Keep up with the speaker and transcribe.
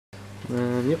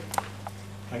Yep.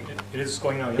 It is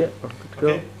going now, yeah? Yep.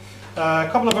 Okay. A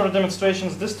couple of other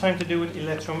demonstrations, this time to do with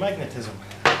electromagnetism.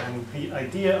 And the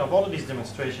idea of all of these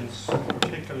demonstrations,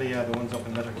 particularly the ones up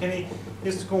in Letterkenny,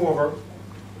 is to go over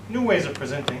new ways of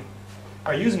presenting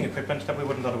or using equipment that we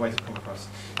wouldn't otherwise have come across.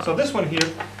 So this one here,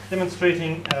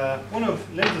 demonstrating one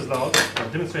of Lenz's laws, or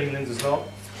demonstrating Lenz's law.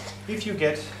 If you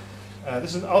get,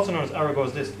 this is also known as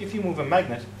Arago's list, if you move a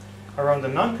magnet around a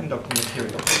non-conducting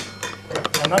material,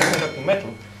 a non-conducting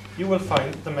metal, you will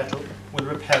find the metal will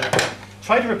repel,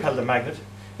 try to repel the magnet.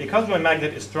 Because my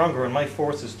magnet is stronger and my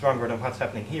force is stronger than what's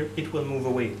happening here, it will move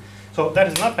away. So that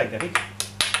is not magnetic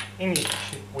in any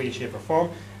way, shape or form.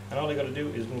 And all I got to do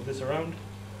is move this around.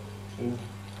 Move.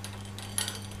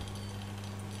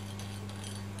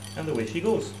 And away she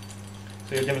goes.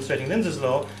 So you're demonstrating Lenz's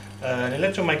law. An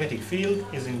electromagnetic field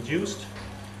is induced.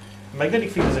 A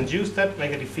magnetic field is induced. That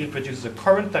magnetic field produces a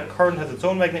current. That current has its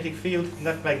own magnetic field. And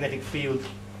that magnetic field,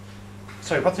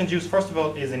 sorry, what's induced first of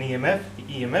all is an EMF. The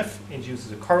EMF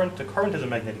induces a current. The current is a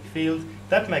magnetic field.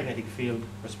 That magnetic field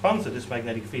responds to this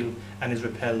magnetic field and is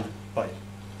repelled by it.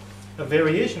 A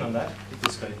variation on that is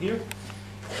this guy here.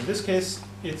 In this case,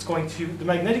 it's going to, the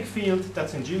magnetic field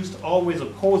that's induced always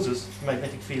opposes the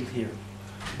magnetic field here.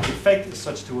 The effect is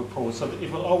such to oppose, so that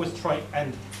it will always try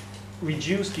and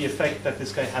reduce the effect that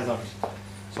this guy has on it.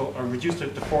 So, or reduce the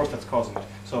force that's causing it.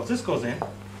 So if this goes in,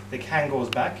 the can goes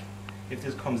back. If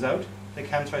this comes out, the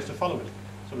can tries to follow it.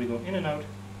 So we go in and out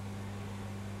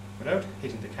without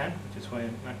hitting the can, which is why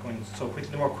I'm not going so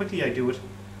quickly. The more quickly I do it,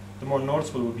 the more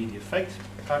noticeable will be the effect,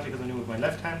 partly because I do it with my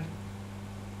left hand.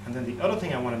 And then the other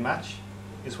thing I want to match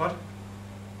is what?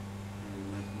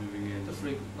 Moving in. The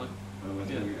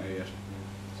frequency. Yeah.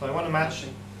 So I want to match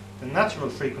the natural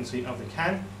frequency of the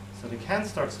can. So the can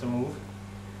starts to move.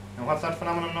 And what's that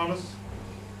phenomenon known as?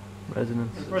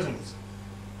 Resonance. Resonance.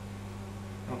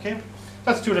 Okay?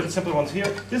 That's two little simple ones here.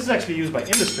 This is actually used by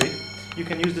industry. You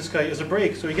can use this guy as a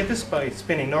brake. So you get this by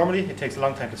spinning normally. It takes a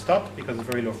long time to stop because of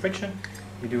very low friction.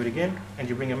 You do it again, and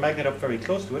you bring a magnet up very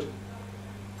close to it.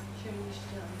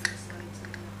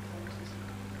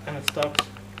 And it stops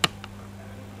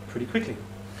pretty quickly.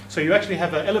 So you actually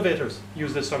have elevators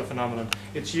use this sort of phenomenon.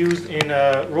 It's used in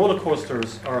roller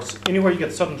coasters or anywhere you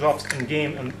get sudden drops in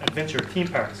game and adventure theme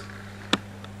parks.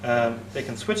 They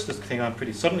can switch this thing on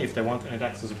pretty suddenly if they want, and it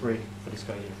acts as a brake for this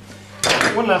guy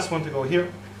here. One last one to go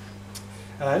here.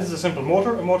 This is a simple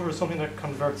motor. A motor is something that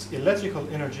converts electrical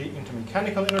energy into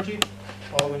mechanical energy.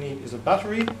 All we need is a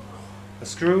battery, a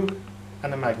screw,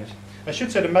 and a magnet. I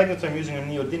should say the magnets I'm using are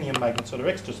neodymium magnets, so they're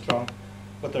extra strong,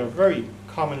 but they're very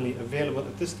commonly available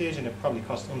at this stage, and they probably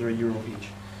cost under €1 each.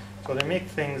 So they make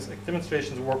things like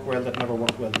demonstrations work well that never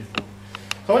worked well before.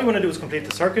 So all you want to do is complete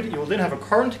the circuit. You will then have a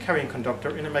current carrying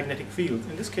conductor in a magnetic field.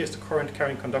 In this case, the current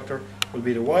carrying conductor will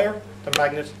be the wire, the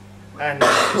magnet, and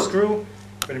the screw.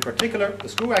 But in particular, the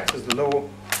screw acts as the low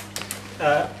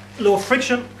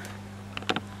friction,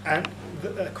 and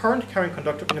the current carrying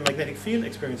conductor in a magnetic field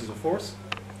experiences a force.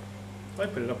 So I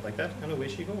put it up like that, and away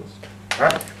she goes. All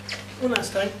right. One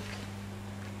last time.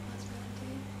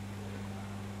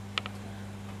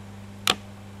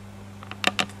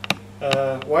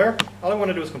 Wire. All I want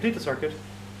to do is complete the circuit,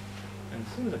 and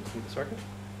as soon as I complete the circuit,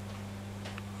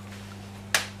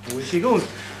 away she goes.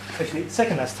 Actually,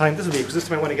 second last time. This will be because this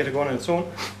time I want to get it going on its own.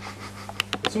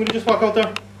 Did somebody just walk out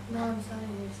there? No, I'm standing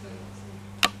here.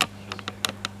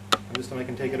 And this time I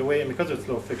can take it away, and because it's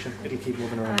low friction, it'll keep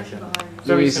moving around like that.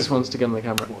 Louise just wants to get on the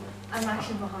camera. I'm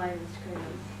actually behind the screen.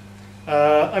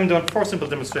 I'm doing 4 simple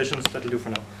demonstrations. That'll do for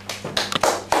now.